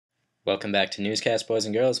Welcome back to WoodsCast, boys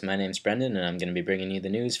and girls. My name's Brendan, and I'm going to be bringing you the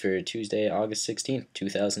news for Tuesday, August 16th,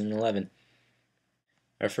 2011.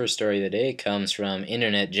 Our first story of the day comes from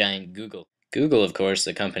internet giant Google. Google, of course,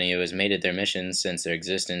 the company who has made it their mission since their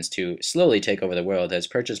existence to slowly take over the world, has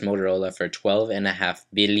purchased Motorola for $12.5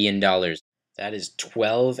 billion. That is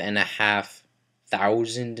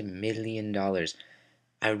 $12.5 million.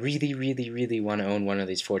 I really, really, really want to own one of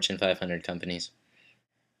these Fortune 500 companies.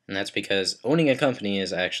 And that's because owning a company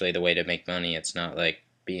is actually the way to make money. It's not like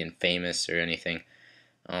being famous or anything.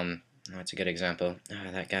 That's a good example.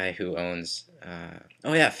 That guy who owns,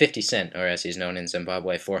 50 Cent, or as he's known in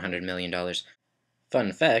Zimbabwe, $400 million.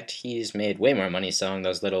 Fun fact, he's made way more money selling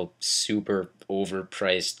those little super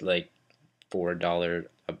overpriced, like $4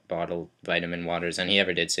 a bottle vitamin waters than he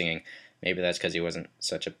ever did singing. Maybe that's because he wasn't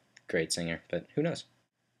such a great singer, but who knows?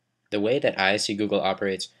 The way that I see Google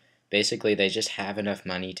operates, basically they just have enough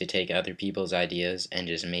money to take other people's ideas and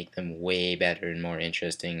just make them way better and more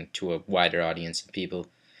interesting to a wider audience of people.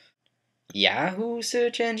 Yahoo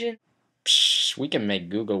search engine? Psh, we can make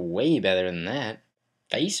Google way better than that.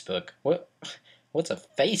 Facebook? What's a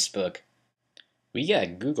Facebook? We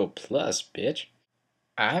got Google Plus, bitch.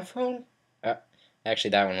 iPhone? Uh,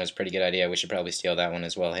 Actually, that one was a pretty good idea. We should probably steal that one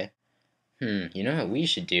as well, hey? You know what we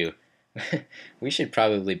should do? We should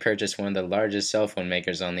probably purchase one of the largest cell phone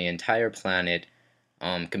makers on the entire planet,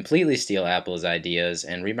 completely steal Apple's ideas,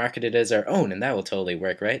 and remarket it as our own, and that will totally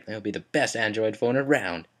work, right? That'll be the best Android phone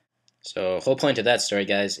around. So, whole point of that story,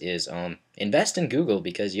 guys, is invest in Google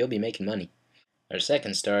because you'll be making money. Our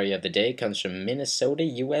second story of the day comes from Minnesota,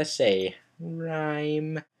 USA.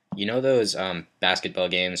 Rhyme. You know those basketball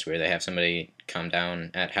games where they have somebody come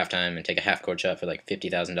down at halftime and take a half court shot for like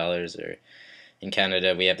 $50,000, or in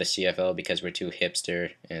Canada, we have the CFL because we're too hipster,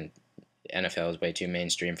 and NFL is way too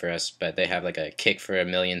mainstream for us. But they have like a kick for a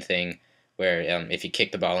million thing, where if you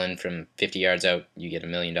kick the ball in from 50 yards out, you get $1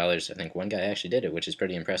 million. I think one guy actually did it, which is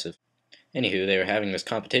pretty impressive. Anywho, they were having this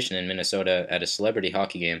competition in Minnesota at a celebrity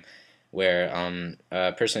hockey game, where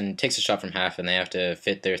a person takes a shot from half and they have to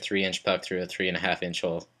fit their 3-inch puck through a 3.5-inch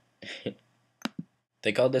hole.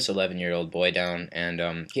 They called this 11-year-old boy down,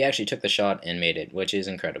 and he actually took the shot and made it, which is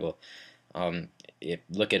incredible.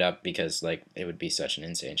 Look it up because it would be such an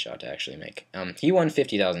insane shot to actually make. He won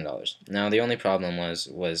 $50,000. Now the only problem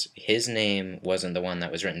was his name wasn't the one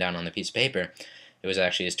that was written down on the piece of paper. It was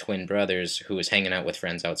actually his twin brothers who was hanging out with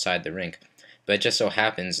friends outside the rink. But it just so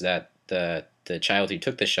happens that the child who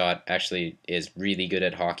took the shot actually is really good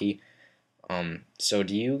at hockey. So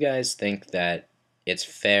do you guys think that it's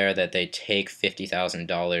fair that they take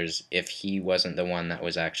 $50,000 if he wasn't the one that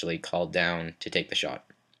was actually called down to take the shot?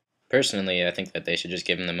 Personally, I think that they should just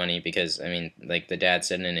give him the money because, the dad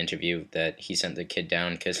said in an interview that he sent the kid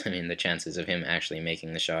down because, the chances of him actually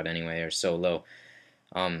making the shot anyway are so low.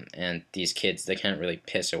 And these kids, they can't really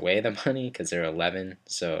piss away the money because they're 11,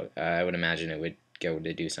 so I would imagine it would go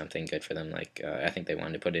to do something good for them. I think they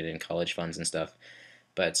wanted to put it in college funds and stuff,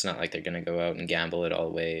 but it's not like they're going to go out and gamble it all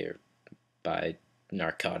away or buy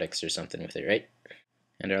narcotics or something with it, right?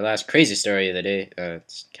 And our last crazy story of the day,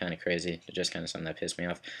 it's kind of crazy, just kind of something that pissed me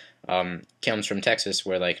off, comes from Texas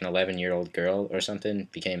where an 11-year-old girl or something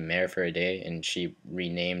became mayor for a day and she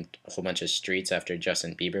renamed a whole bunch of streets after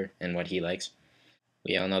Justin Bieber and what he likes.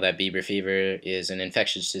 We all know that Bieber fever is an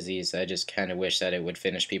infectious disease. I just kind of wish that it would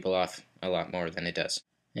finish people off a lot more than it does.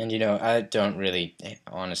 And I don't really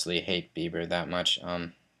honestly hate Bieber that much.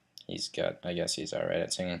 I guess he's alright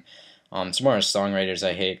at singing. Some more songwriters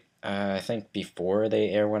I hate. I think before they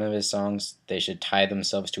air one of his songs, they should tie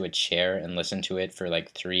themselves to a chair and listen to it for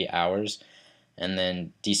 3 hours, and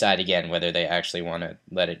then decide again whether they actually want to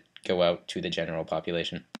let it go out to the general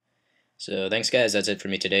population. So thanks guys, that's it for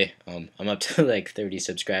me today. I'm up to 30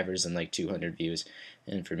 subscribers and 200 views,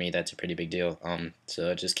 and for me that's a pretty big deal.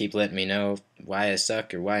 So just keep letting me know why I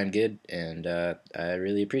suck or why I'm good, and I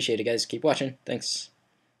really appreciate it guys. Keep watching. Thanks.